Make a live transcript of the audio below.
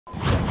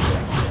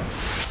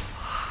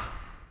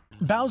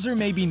Bowser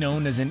may be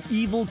known as an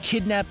evil,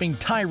 kidnapping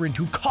tyrant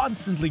who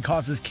constantly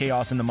causes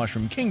chaos in the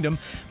Mushroom Kingdom,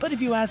 but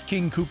if you ask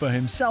King Koopa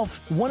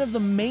himself, one of the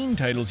main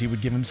titles he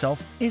would give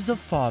himself is a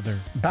father.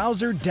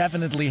 Bowser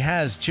definitely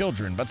has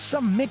children, but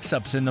some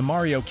mix-ups in the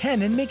Mario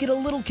canon make it a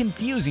little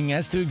confusing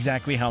as to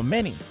exactly how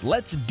many.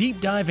 Let's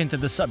deep dive into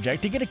the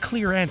subject to get a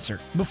clear answer.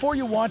 Before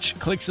you watch,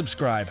 click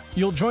subscribe.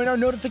 You'll join our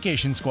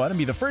notification squad and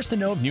be the first to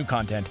know of new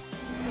content.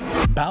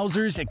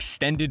 Bowser's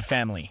extended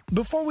family.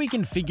 Before we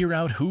can figure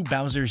out who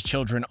Bowser's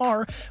children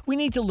are, we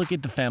need to look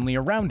at the family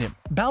around him.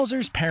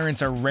 Bowser's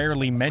parents are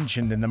rarely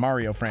mentioned in the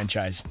Mario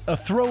franchise. A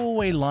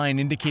throwaway line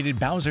indicated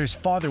Bowser's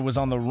father was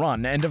on the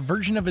run, and a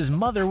version of his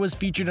mother was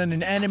featured on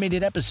an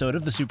animated episode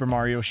of the Super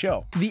Mario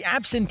show. The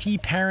absentee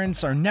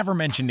parents are never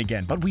mentioned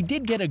again, but we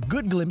did get a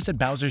good glimpse at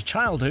Bowser's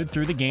childhood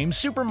through the game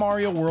Super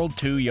Mario World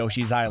 2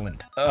 Yoshi's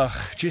Island. Ugh,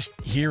 just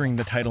hearing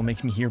the title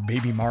makes me hear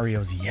Baby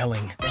Mario's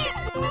yelling.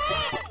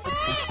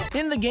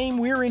 In the game,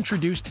 we're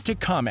introduced to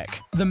Kamek.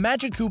 The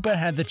Magic Koopa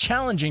had the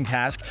challenging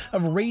task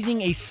of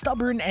raising a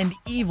stubborn and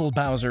evil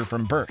Bowser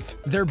from birth.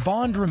 Their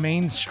bond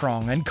remains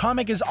strong, and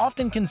Kamek is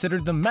often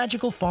considered the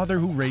magical father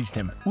who raised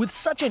him. With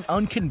such an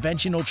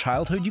unconventional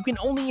childhood, you can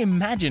only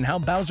imagine how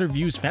Bowser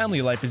views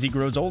family life as he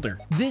grows older.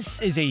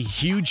 This is a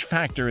huge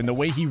factor in the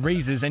way he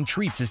raises and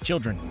treats his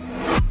children.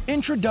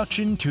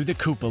 Introduction to the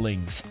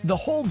Koopalings. The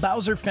whole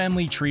Bowser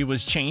family tree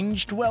was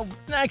changed, well,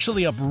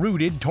 actually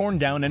uprooted, torn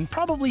down, and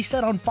probably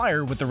set on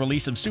fire with the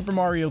release of Super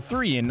Mario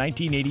 3 in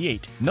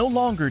 1988. No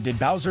longer did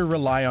Bowser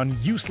rely on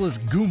useless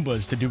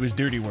Goombas to do his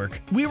dirty work.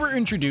 We were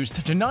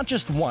introduced to not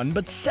just one,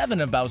 but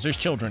 7 of Bowser's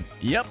children.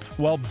 Yep,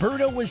 while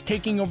Birdo was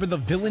taking over the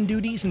villain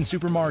duties in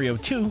Super Mario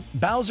 2,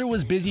 Bowser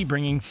was busy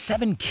bringing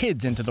 7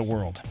 kids into the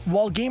world.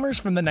 While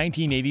gamers from the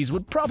 1980s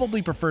would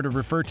probably prefer to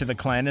refer to the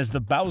clan as the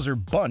Bowser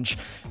Bunch,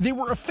 they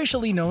were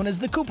officially known as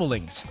the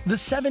Koopalings. The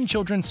 7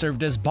 children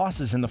served as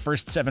bosses in the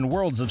first 7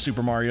 worlds of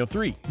Super Mario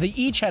 3. They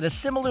each had a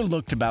similar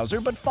look to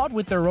Bowser, but fought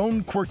with their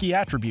own quirky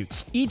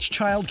attributes. Each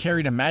child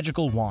carried a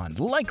magical wand,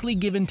 likely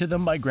given to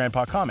them by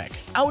Grandpa Kamek.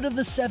 Out of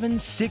the 7,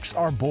 6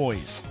 are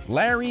boys: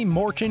 Larry,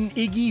 Morton,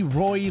 Iggy,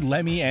 Roy,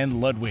 Lemmy,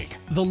 and Ludwig.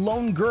 The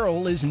lone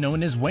girl is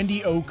known as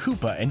Wendy O.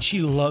 Koopa, and she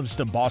loves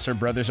to boss her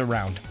brothers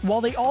around.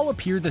 While they all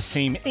appear the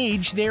same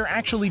age, they are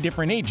actually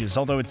different ages,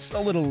 although it's a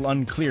little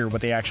unclear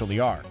what they actually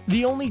are.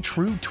 The only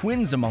true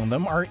twins among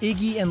them are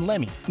Iggy and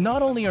Lemmy.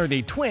 Not only are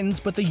they twins,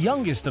 but the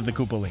youngest of the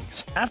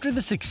Koopalings. After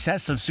the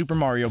success of Super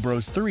Mario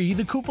Bros. 3,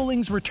 the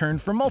Koopalings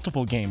returned for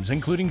multiple games,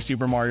 including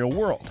Super Mario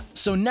World.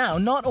 So now,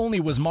 not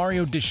only was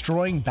Mario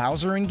destroying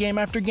Bowser in game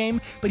after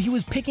game, but he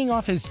was picking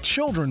off his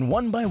children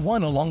one by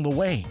one along the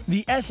way.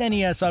 The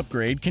SNES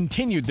upgrade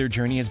continued their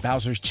journey as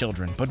Bowser's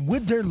children, but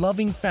would their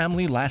loving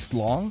family last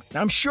long?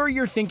 I'm sure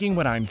you're thinking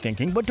what I'm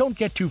thinking, but don't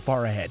get too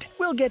far ahead.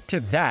 We'll get to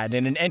that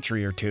in an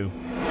entry or two.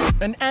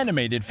 An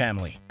animated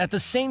family. At the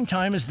same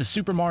time as the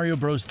Super Mario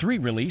Bros. 3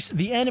 release,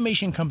 the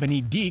animation company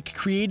DiC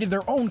created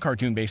their own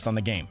cartoon based on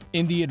the game.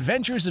 In the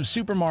adventures of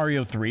Super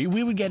Mario 3,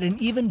 we would get an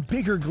even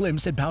bigger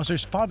glimpse at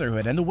Bowser's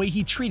fatherhood and the way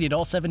he treated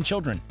all 7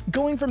 children.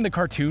 Going from the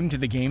cartoon to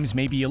the games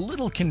may be a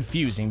little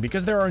confusing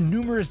because there are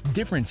numerous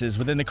differences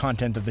within the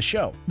content of the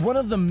show. One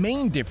of the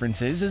main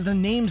differences is the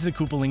names the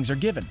Koopalings are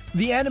given.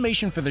 The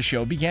animation for the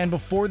show began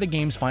before the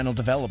game's final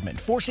development,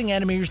 forcing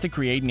animators to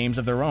create names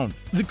of their own.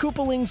 The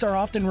Koopalings are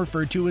often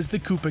referred to as the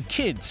Koopa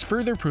Kids,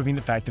 further proving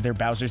the fact that they're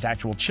Bowser's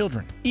actual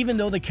children. Even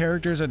though the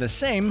characters are the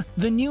same,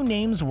 the new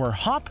names were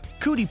Hop,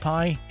 Cootie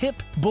Pie,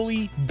 Hip,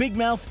 Bully, Big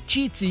Mouth,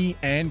 Cheatsy,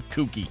 and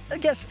Kooky. I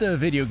guess the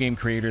video game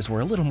creators were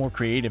a little more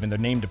creative in their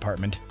name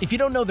department. If you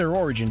don't know their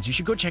origins, you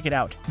should go check it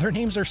out. Their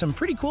names are some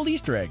pretty cool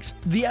Easter eggs.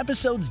 The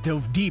episodes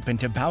dove deep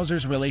into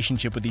Bowser's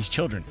relationship with these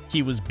children.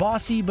 He was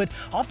bossy, but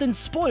often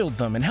spoiled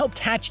them and helped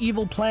hatch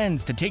evil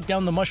plans to take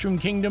down the Mushroom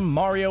Kingdom,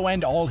 Mario,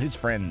 and all his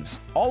friends.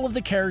 All of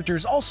the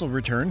characters also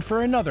returned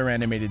for another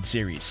animated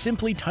series,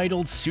 simply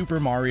titled Super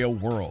Mario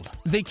World.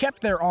 They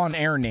kept their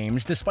on-air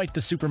names despite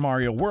the Super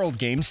Mario World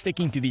game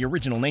sticking to the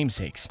original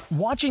namesakes.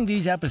 Watching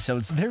these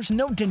episodes, there's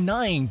no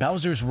denying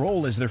Bowser's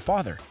role as their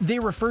father. They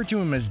refer to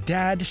him as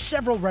Dad,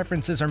 several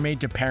references are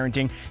made to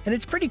parenting, and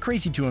it's pretty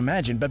crazy to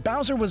imagine, but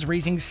Bowser was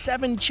raising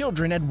 7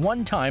 children at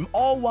one time,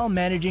 all while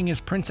managing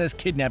his princess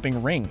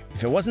kidnapping ring.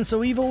 If it wasn't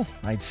so evil,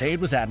 I'd say it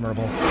was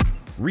admirable.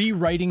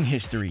 Rewriting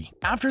history.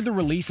 After the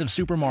release of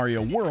Super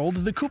Mario World,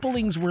 the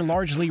Koopalings were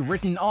largely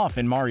written off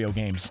in Mario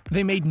games.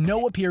 They made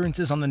no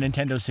appearances on the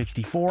Nintendo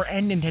 64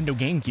 and Nintendo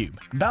GameCube.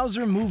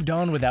 Bowser moved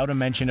on without a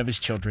mention of his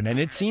children, and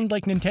it seemed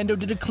like Nintendo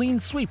did a clean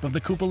sweep of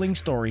the Koopaling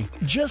story.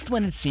 Just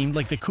when it seemed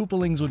like the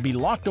Koopalings would be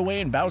locked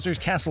away in Bowser's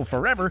castle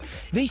forever,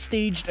 they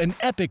staged an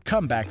epic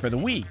comeback for the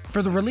Wii.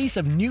 For the release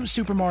of New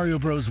Super Mario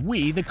Bros.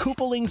 Wii, the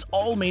Koopalings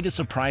all made a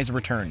surprise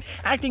return,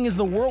 acting as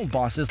the world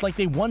bosses like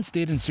they once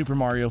did in Super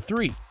Mario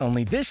 3. Only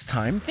Unfortunately, this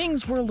time,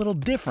 things were a little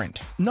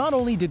different. Not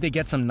only did they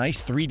get some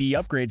nice 3D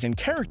upgrades and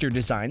character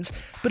designs,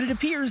 but it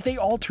appears they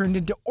all turned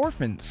into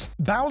orphans.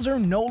 Bowser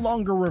no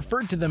longer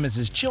referred to them as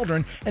his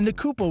children, and the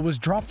Koopa was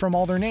dropped from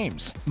all their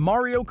names.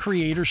 Mario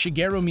creator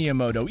Shigeru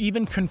Miyamoto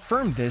even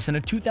confirmed this in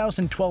a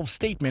 2012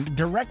 statement,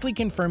 directly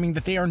confirming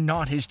that they are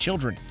not his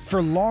children.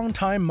 For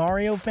longtime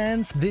Mario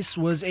fans, this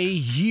was a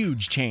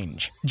huge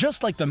change.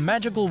 Just like the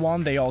magical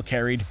wand they all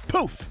carried,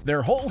 poof,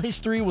 their whole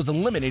history was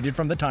eliminated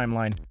from the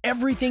timeline.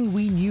 Everything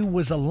we knew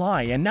was a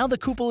lie, and now the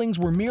Koopalings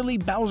were merely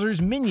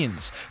Bowser's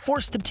minions,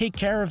 forced to take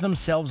care of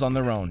themselves on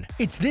their own.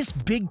 It's this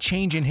big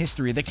change in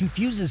history that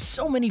confuses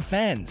so many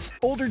fans.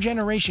 Older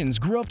generations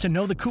grew up to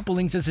know the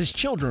Koopalings as his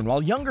children,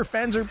 while younger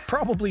fans are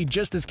probably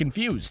just as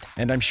confused.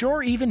 And I'm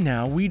sure even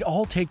now we'd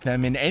all take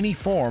them in any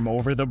form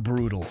over the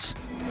Broodals.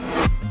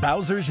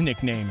 Bowser's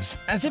nicknames.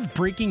 As if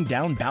breaking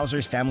down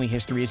Bowser's family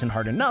history isn't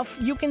hard enough,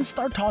 you can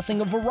start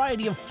tossing a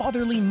variety of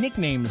fatherly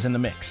nicknames in the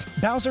mix.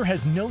 Bowser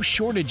has no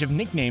shortage of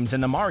nicknames in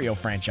the Mario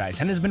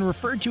franchise and has been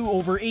referred to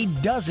over a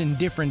dozen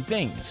different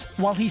things.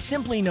 While he's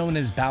simply known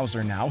as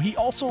Bowser now, he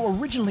also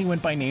originally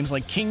went by names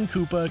like King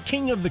Koopa,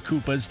 King of the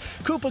Koopas,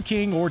 Koopa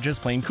King, or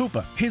just plain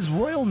Koopa. His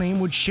royal name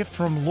would shift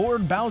from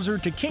Lord Bowser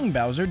to King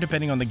Bowser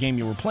depending on the game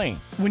you were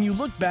playing. When you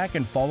look back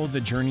and follow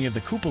the journey of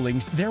the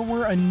Koopalings, there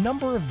were a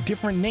number of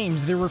different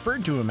names they're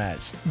referred to him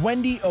as.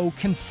 Wendy O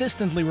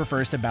consistently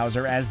refers to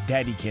Bowser as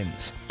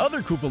Daddykins.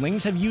 Other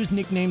Koopalings have used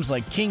nicknames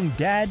like King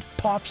Dad,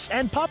 Pops,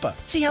 and Papa.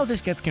 See how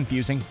this gets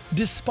confusing?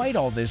 Despite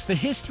all this, the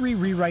history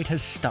rewrite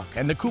has stuck,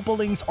 and the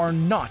Koopalings are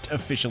not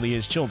officially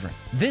his children.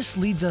 This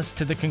leads us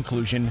to the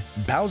conclusion: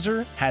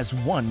 Bowser has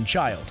one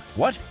child.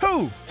 What?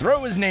 Who?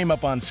 Throw his name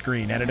up on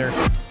screen, editor.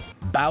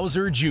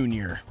 Bowser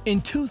Jr.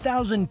 In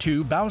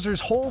 2002, Bowser's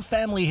whole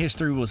family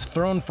history was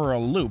thrown for a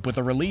loop with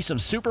the release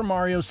of Super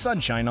Mario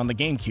Sunshine on the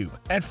GameCube.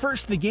 At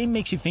first, the game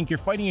makes you think you're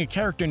fighting a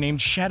character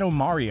named Shadow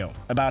Mario.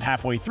 About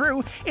halfway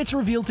through, it's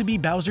revealed to be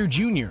Bowser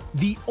Jr.,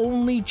 the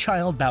only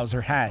child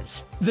Bowser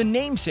has. The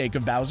namesake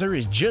of Bowser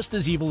is just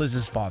as evil as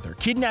his father,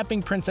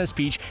 kidnapping Princess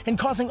Peach and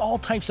causing all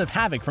types of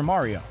havoc for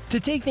Mario. To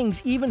take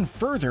things even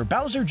further,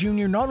 Bowser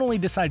Jr. not only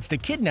decides to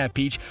kidnap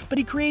Peach, but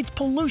he creates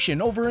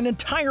pollution over an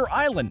entire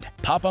island.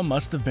 Papa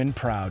must have been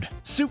proud.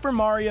 Super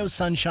Mario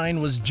Sunshine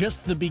was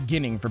just the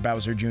beginning for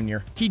Bowser Jr.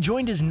 He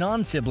joined his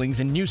non-siblings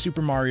in New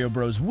Super Mario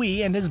Bros.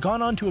 Wii and has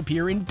gone on to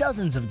appear in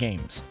dozens of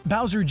games.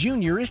 Bowser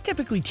Jr. is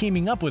typically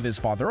teaming up with his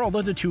father,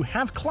 although the two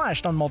have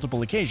clashed on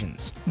multiple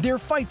occasions. Their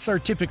fights are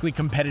typically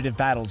competitive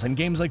battles in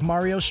games like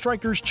Mario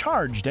Strikers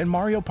Charged and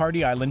Mario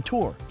Party Island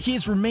Tour. He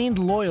has remained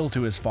loyal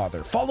to his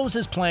father, follows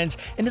his plans,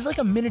 and is like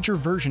a miniature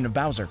version of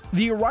Bowser.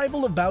 The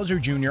arrival of Bowser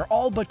Jr.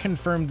 all but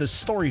confirmed the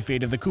story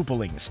fate of the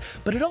Koopalings,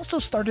 but it also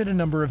started a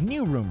number of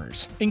new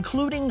rumors,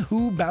 including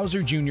who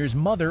Bowser Jr.'s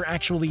mother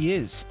actually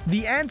is.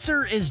 The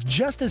answer is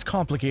just as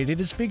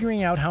complicated as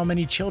figuring out how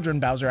many children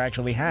Bowser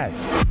actually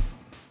has.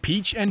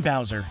 Peach and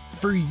Bowser.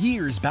 For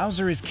years,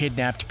 Bowser has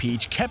kidnapped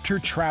Peach, kept her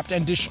trapped,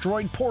 and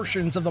destroyed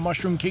portions of the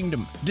Mushroom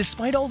Kingdom.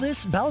 Despite all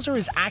this, Bowser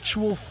has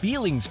actual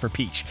feelings for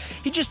Peach.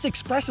 He just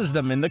expresses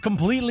them in the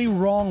completely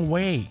wrong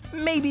way.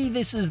 Maybe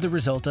this is the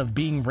result of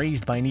being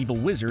raised by an evil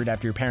wizard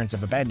after your parents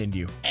have abandoned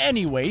you.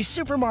 Anyway,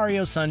 Super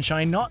Mario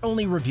Sunshine not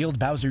only revealed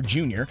Bowser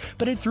Jr.,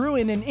 but it threw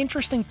in an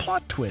interesting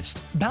plot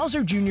twist.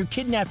 Bowser Jr.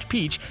 kidnapped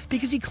Peach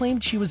because he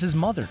claimed she was his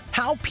mother.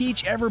 How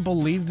Peach ever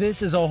believed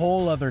this is a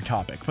whole other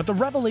topic, but the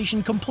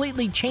revelation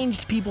completely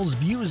changed people's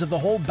views of the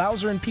whole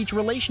Bowser and Peach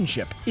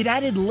relationship. It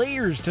added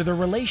layers to their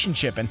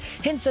relationship and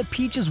hints at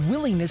Peach's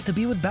willingness to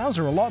be with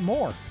Bowser a lot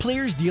more.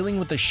 Players dealing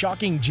with the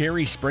shocking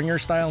Jerry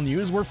Springer-style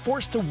news were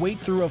forced to wait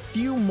through a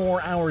few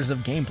more hours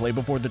of gameplay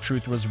before the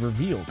truth was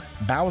revealed.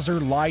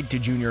 Bowser lied to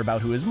Jr. about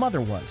who his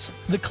mother was.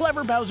 The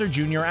clever Bowser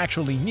Jr.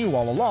 actually knew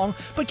all along,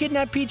 but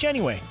kidnapped Peach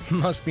anyway.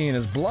 Must be in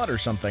his blood or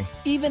something.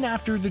 Even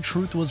after the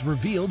truth was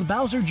revealed,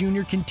 Bowser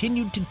Jr.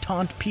 continued to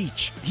taunt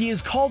Peach. He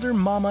has called her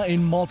Mama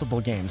in multiple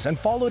games and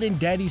followed in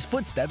Daddy's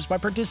footsteps by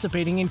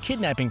participating in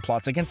kidnapping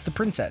plots against the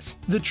princess.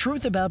 The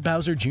truth about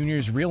Bowser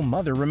Jr.'s real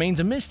mother remains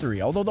a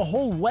mystery, although the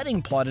whole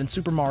wedding plot in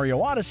Super Mario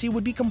Odyssey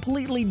would be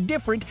completely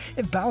different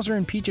if Bowser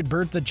and Peach had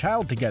birthed the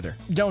child together.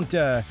 Don't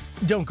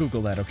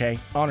Google that, okay?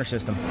 Honor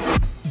system.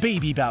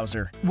 Baby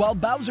Bowser. While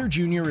Bowser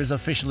Jr. is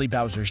officially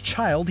Bowser's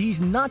child, he's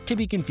not to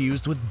be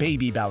confused with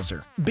Baby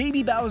Bowser.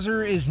 Baby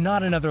Bowser is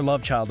not another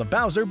love child of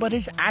Bowser, but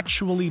is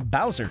actually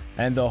Bowser.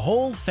 And the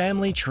whole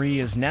family tree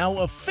is now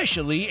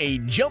officially a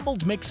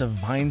jumbled mix of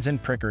vines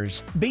and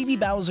prickers. Baby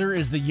Bowser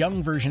is the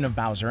young version of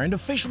Bowser and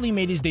officially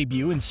made his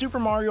debut in Super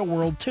Mario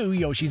World 2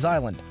 Yoshi's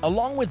Island.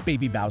 Along with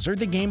Baby Bowser,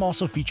 the game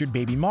also featured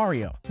Baby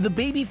Mario. The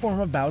baby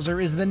form of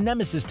Bowser is the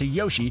nemesis to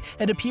Yoshi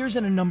and appears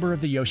in a number of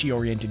the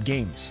Yoshi-oriented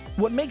games.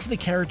 What makes the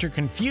character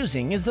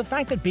confusing is the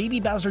fact that Baby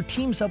Bowser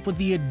teams up with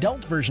the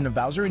adult version of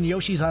Bowser in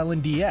Yoshi's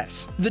Island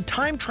DS. The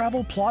time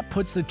travel plot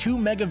puts the two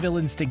mega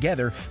villains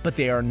together, but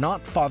they are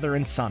not father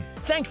and son.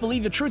 Thankfully,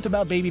 the truth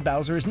about Baby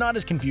Bowser is not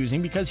as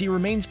confusing because he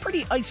remains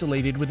pretty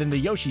isolated within the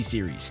Yoshi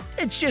series.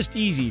 It's just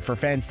easy for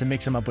fans to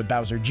mix him up with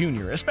Bowser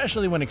Jr.,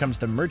 especially when it comes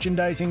to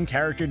merchandising,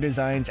 character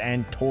designs,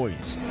 and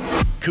toys.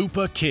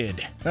 Koopa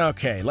Kid.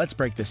 Okay, let's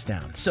break this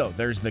down. So,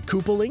 there's the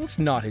Koopalings,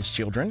 not his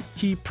children.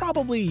 He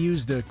probably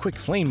used a quick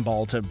flame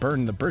ball to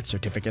burn the birth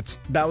certificates.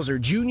 Bowser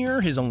Jr.,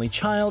 his only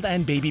child,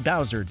 and Baby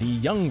Bowser, the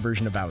young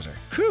version of Bowser.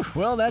 Whew,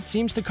 well, that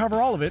seems to cover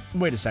all of it.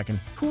 Wait a second.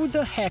 Who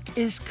the heck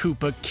is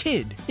Koopa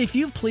Kid? If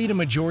you've played a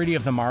majority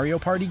of the Mario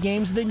Party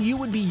games, then you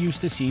would be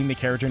used to seeing the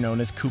character known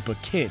as Koopa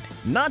Kid.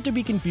 Not to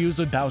be confused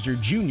with Bowser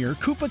Jr.,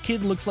 Koopa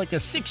Kid looks like a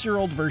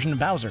 6-year-old version of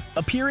Bowser.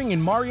 Appearing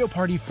in Mario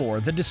Party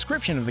 4, the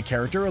description of the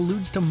character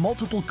alludes to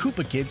multiple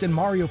Koopa Kids, and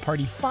Mario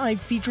Party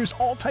 5 features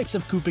all types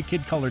of Koopa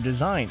Kid color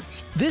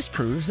designs. This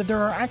proves that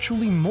there are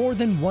actually more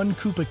than one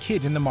Koopa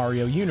Kid in the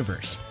Mario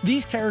universe.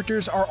 These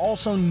characters are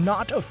also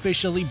not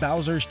officially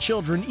Bowser's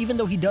children, even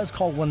though he does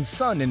call one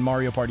son in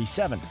Mario Party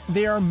 7.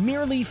 They are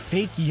merely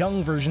fake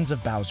young versions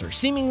of Bowser,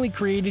 seemingly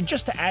created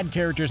just to add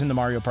characters in the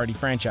Mario Party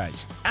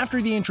franchise.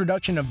 After the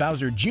introduction of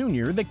Bowser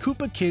Jr., the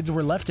Koopa Kids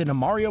were left in a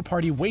Mario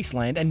Party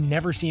wasteland and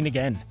never seen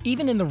again.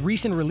 Even in the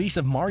recent release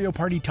of Mario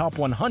Party Top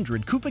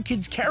 100, Koopa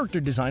Kids' character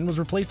design was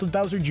replaced with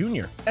Bowser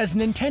Jr. As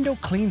Nintendo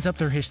cleans up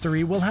their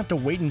history, we'll have to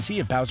wait and see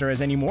if Bowser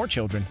has any more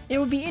children. It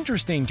would be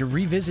interesting to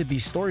revisit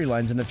these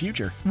storylines in the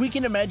future. We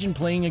can imagine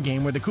playing a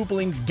game where the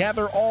Koopalings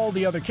gather all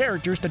the other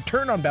characters to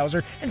turn on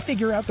Bowser and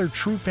figure out their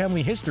true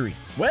family history.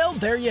 Well,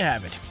 there you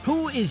have it.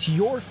 Who is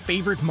your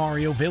favorite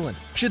Mario villain?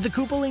 Should the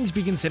Koopalings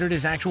be considered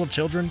as actual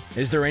children?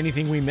 Is there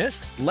anything we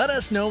missed? Let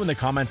us know in the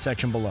comments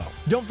section below.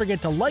 Don't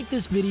forget to like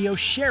this video,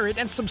 share it,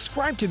 and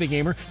subscribe to The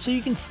Gamer so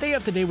you can stay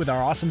up to date with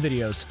our awesome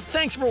videos.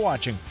 Thanks for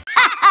watching.